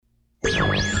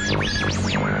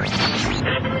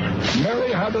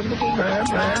We believe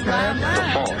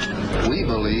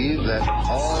that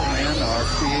all men are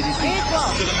created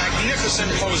equal. To the magnificent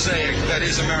mosaic that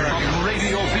is America. From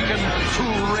radio beacon to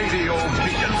radio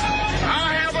beacon.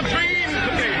 I have a dream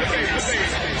today.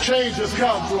 Change has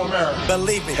come to America.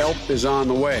 Believe me. Help is on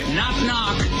the way. Knock,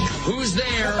 knock. Who's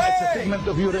there? It's a figment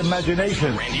of your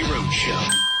imagination. Randi Rhodes Show.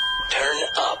 Turn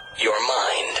up your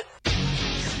mind.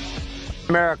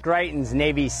 I'm Eric Greitens,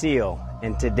 Navy SEAL,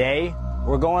 and today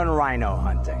we're going rhino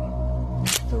hunting.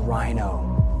 The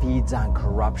rhino feeds on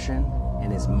corruption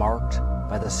and is marked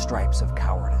by the stripes of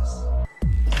cowardice.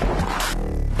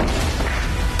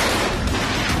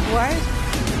 What?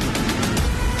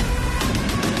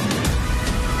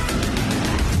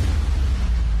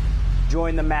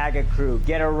 Join the MAGA crew.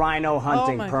 Get a rhino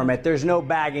hunting permit. God. There's no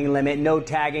bagging limit, no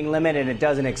tagging limit, and it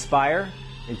doesn't expire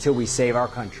until we save our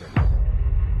country.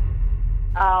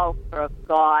 Oh, for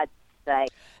God's sake.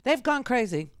 They've gone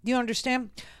crazy. You understand?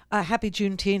 Happy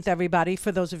Juneteenth, everybody.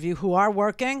 For those of you who are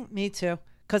working, me too,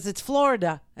 because it's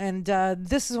Florida. And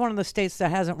this is one of the states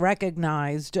that hasn't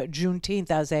recognized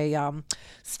Juneteenth as a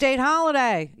state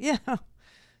holiday. Yeah.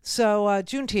 So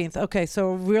Juneteenth. Okay,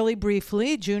 so really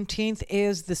briefly, Juneteenth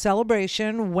is the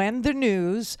celebration when the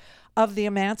news of the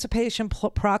Emancipation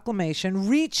Proclamation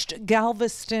reached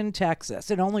Galveston,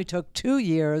 Texas. It only took 2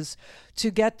 years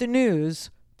to get the news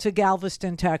to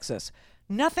Galveston, Texas.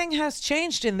 Nothing has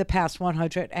changed in the past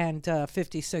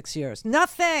 156 years.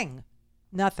 Nothing.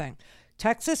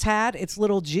 Texas had its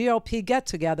little GOP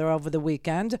get-together over the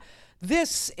weekend.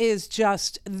 These are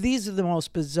the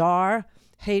most bizarre,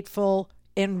 hateful,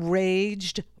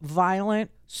 enraged,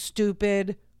 violent,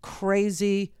 stupid,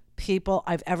 crazy people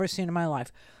I've ever seen in my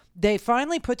life. They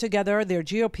finally put together their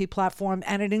GOP platform,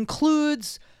 and it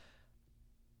includes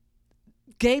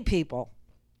gay people.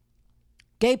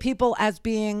 Gay people as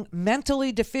being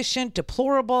mentally deficient,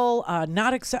 deplorable, I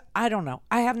don't know.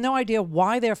 I have no idea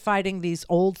why they're fighting these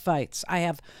old fights. I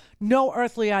have no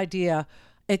earthly idea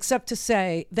except to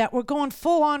say that we're going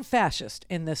full-on fascist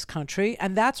in this country,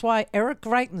 and that's why Eric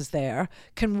Greitens there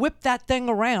can whip that thing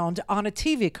around on a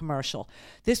TV commercial.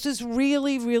 This is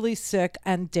really, really sick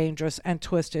and dangerous and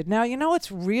twisted. Now, you know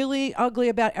what's really ugly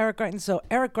about Eric Greitens? So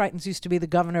Eric Greitens used to be the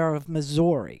governor of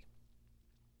Missouri.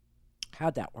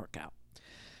 How'd that work out?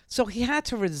 So he had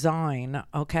to resign,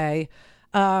 okay,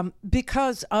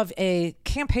 because of a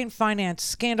campaign finance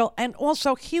scandal, and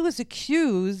also he was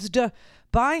accused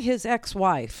by his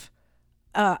ex-wife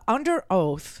under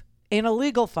oath in a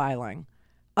legal filing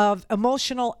of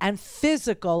emotional and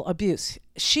physical abuse.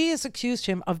 She has accused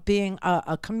him of being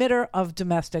a committer of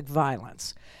domestic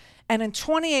violence. And in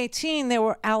 2018, there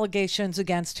were allegations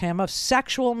against him of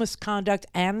sexual misconduct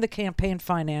and the campaign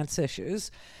finance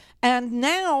issues. And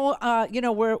now,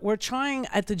 we're trying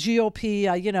at the GOP,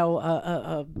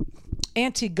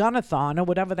 anti-gunathon or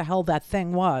whatever the hell that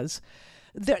thing was.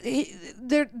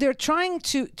 They're trying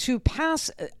to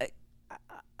pass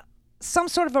some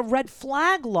sort of a red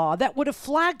flag law that would have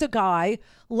flagged a guy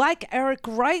like Eric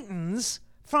Greitens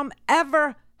from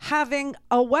ever having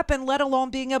a weapon, let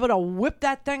alone being able to whip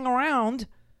that thing around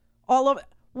all over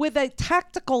with a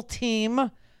tactical team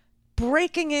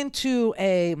breaking into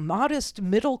a modest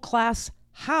middle-class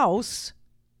house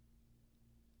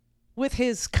with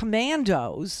his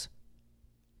commandos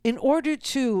in order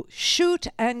to shoot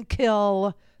and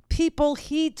kill people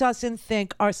he doesn't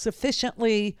think are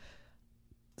sufficiently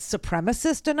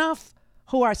supremacist enough,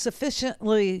 who are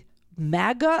sufficiently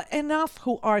MAGA enough,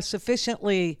 who are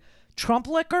sufficiently Trump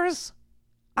lickers.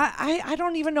 I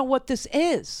don't even know what this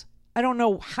is. I don't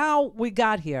know how we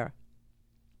got here.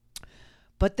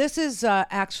 But this is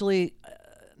actually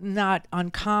not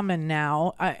uncommon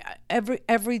now.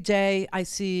 Every day I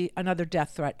see another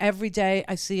death threat. Every day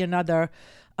I see another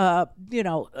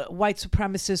white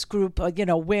supremacist group,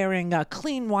 wearing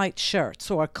clean white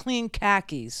shirts or clean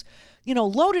khakis,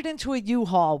 loaded into a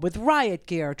U-Haul with riot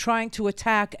gear, trying to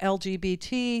attack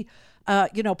LGBT,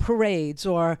 parades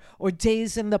or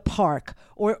days in the park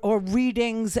or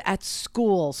readings at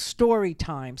school, story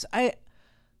times.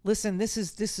 Listen, this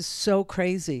is so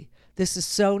crazy. This is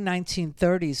so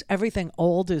 1930s. Everything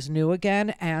old is new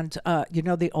again. And,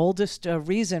 the oldest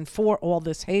reason for all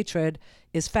this hatred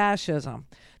is fascism.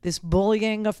 This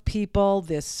bullying of people,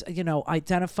 this,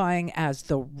 identifying as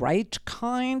the right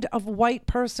kind of white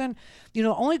person.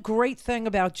 Only great thing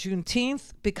about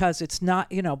Juneteenth, because it's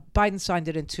not, Biden signed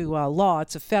it into law.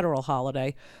 It's a federal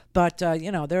holiday. But,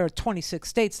 there are 26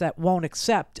 states that won't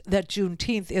accept that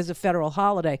Juneteenth is a federal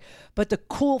holiday. But the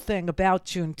cool thing about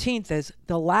Juneteenth is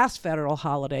the last federal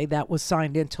holiday that was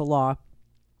signed into law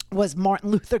was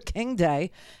Martin Luther King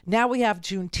Day. Now we have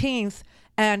Juneteenth.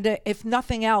 And if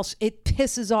nothing else, it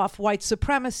pisses off white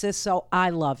supremacists, so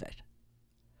I love it.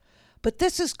 But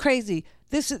this is crazy.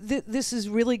 This is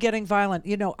really getting violent.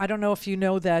 You know, I don't know if you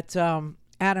know that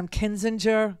Adam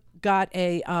Kinzinger got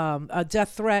a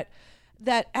death threat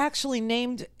that actually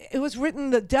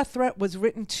the death threat was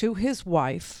written to his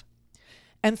wife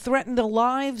and threatened the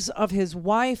lives of his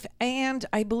wife, and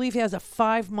I believe he has a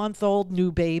 5-month-old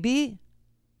new baby.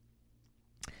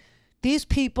 These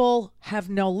people have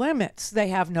no limits. They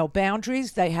have no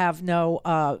boundaries. They have no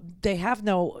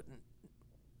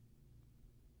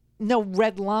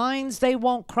red lines they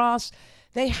won't cross.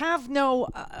 They have no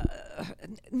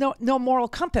moral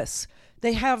compass.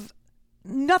 They have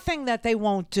nothing that they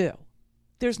won't do.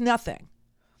 There's nothing.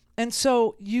 And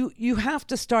so you have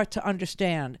to start to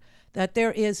understand that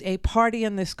there is a party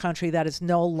in this country that is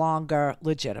no longer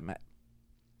legitimate.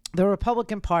 The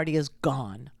Republican Party is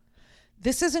gone.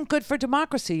 This isn't good for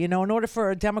democracy. You know, in order for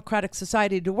a democratic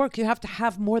society to work, you have to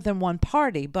have more than one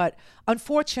party. But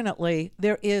unfortunately,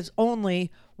 there is only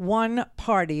one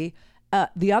party.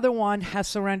 The other one has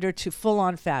surrendered to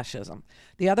full-on fascism.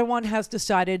 The other one has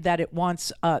decided that it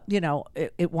wants,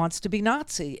 it wants to be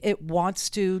Nazi. It wants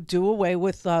to do away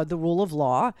with the rule of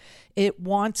law. It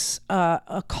wants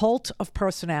a cult of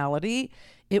personality.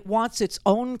 It wants its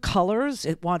own colors.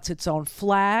 It wants its own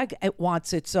flag. It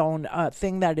wants its own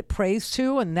thing that it prays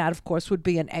to, and that, of course, would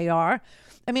be an AR.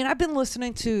 I mean, I've been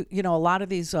listening to, a lot of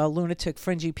these lunatic,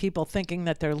 fringy people thinking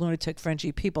that they're lunatic,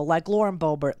 fringy people, like Lauren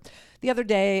Boebert. The other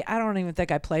day, I don't even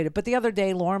think I played it, but the other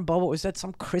day, Lauren Boebert was at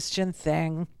some Christian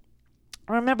thing.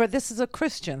 Remember, this is a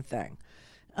Christian thing.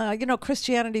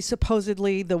 Christianity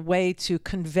supposedly the way to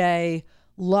convey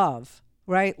love,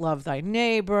 right? Love thy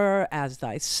neighbor as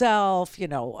thyself.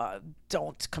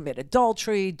 Don't commit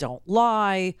adultery, don't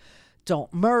lie,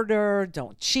 don't murder,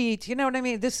 don't cheat. You know what I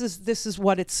mean? This is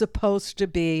what it's supposed to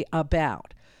be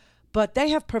about. But they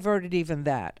have perverted even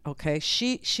that, okay?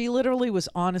 She literally was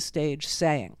on a stage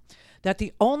saying that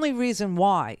the only reason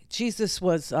why Jesus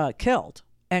was killed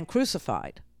and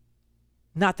crucified,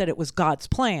 not that it was God's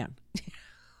plan,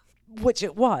 which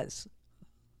it was,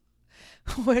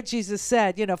 where Jesus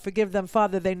said, forgive them,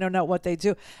 Father, they know not what they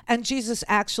do. And Jesus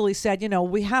actually said,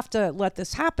 we have to let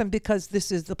this happen because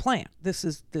this is the plan. This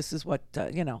is what,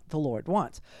 the Lord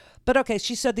wants. But okay,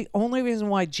 she said the only reason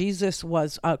why Jesus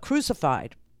was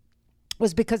crucified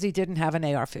was because he didn't have an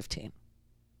AR-15.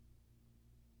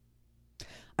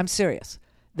 I'm serious.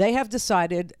 They have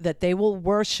decided that they will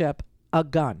worship a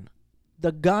gun.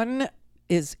 The gun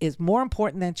is more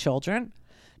important than children.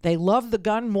 They love the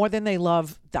gun more than they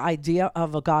love the idea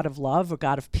of a God of love or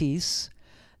God of peace.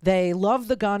 They love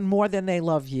the gun more than they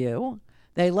love you.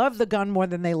 They love the gun more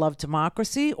than they love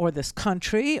democracy or this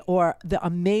country or the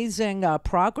amazing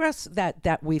progress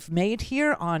that we've made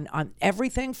here on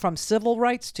everything from civil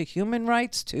rights to human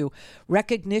rights to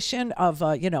recognition of,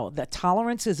 that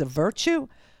tolerance is a virtue.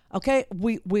 Okay,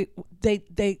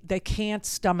 they can't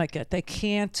stomach it. They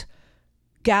can't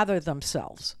gather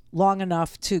themselves long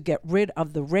enough to get rid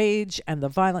of the rage and the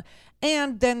violence.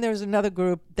 And then there's another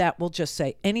group that will just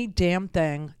say any damn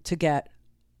thing to get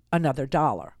another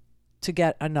dollar, to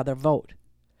get another vote.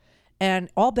 And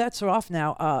all bets are off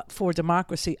now for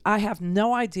democracy. I have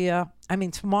no idea. I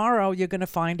mean, tomorrow you're going to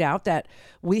find out that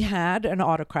we had an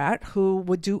autocrat who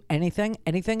would do anything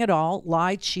at all,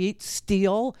 lie, cheat,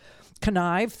 steal,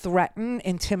 connive, threaten,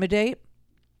 intimidate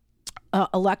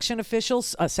election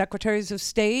officials, secretaries of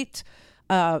state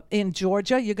in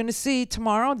Georgia. You're going to see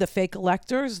tomorrow the fake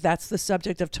electors. That's the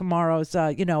subject of tomorrow's,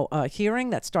 hearing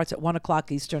that starts at 1 o'clock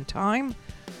Eastern time.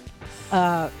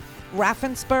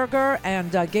 Raffensperger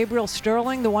and Gabriel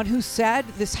Sterling, the one who said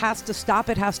this has to stop.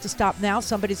 It has to stop now.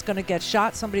 Somebody's going to get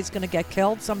shot. Somebody's going to get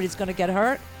killed. Somebody's going to get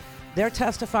hurt. They're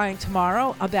testifying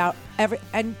tomorrow about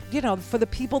for the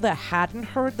people that hadn't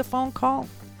heard the phone call,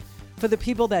 for the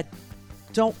people that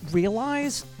don't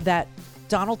realize that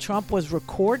Donald Trump was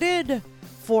recorded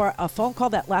for a phone call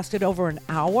that lasted over an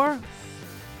hour,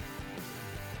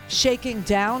 shaking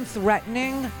down,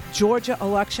 threatening Georgia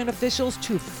election officials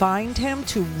to find him,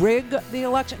 to rig the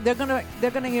election. They're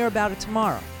gonna hear about it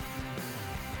tomorrow.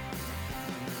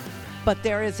 But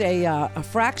there is a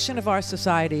fraction of our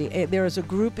society, there is a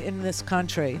group in this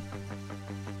country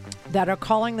that are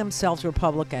calling themselves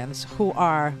Republicans who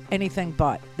are anything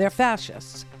but. They're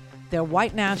fascists. They're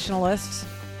white nationalists,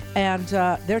 and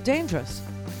they're dangerous.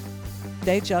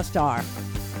 They just are.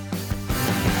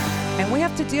 And we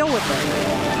have to deal with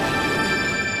it.